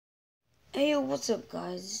Hey yo, what's up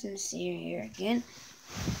guys? Sincere here again.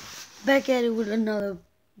 Back at it with another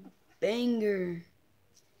banger.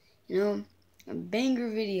 A banger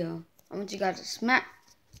video. I want you guys to smash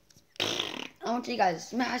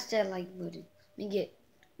that like button. Let me get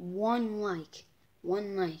one like.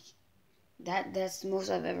 One like. That's the most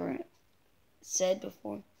I've ever said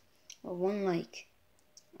before. But one like.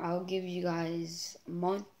 I'll give you guys a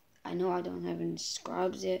month. I know I don't have any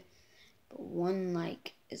subscribes yet. But one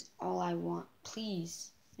like is all I want.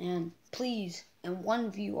 Please, man, please. And one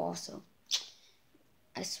view also.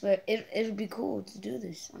 I swear, it'd be cool to do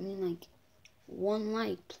this. I mean, like, one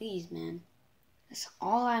like, please, man. That's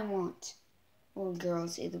all I want. Or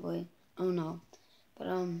girls, either way. Oh, no. But,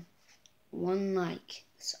 one like.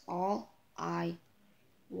 That's all I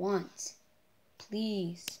want.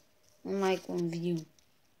 Please. One like, one view.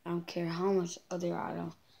 I don't care how much other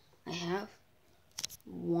I have.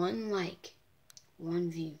 One like.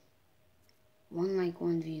 One view. One like,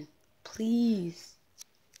 one view. Please.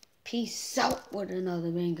 Peace out with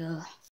another banger.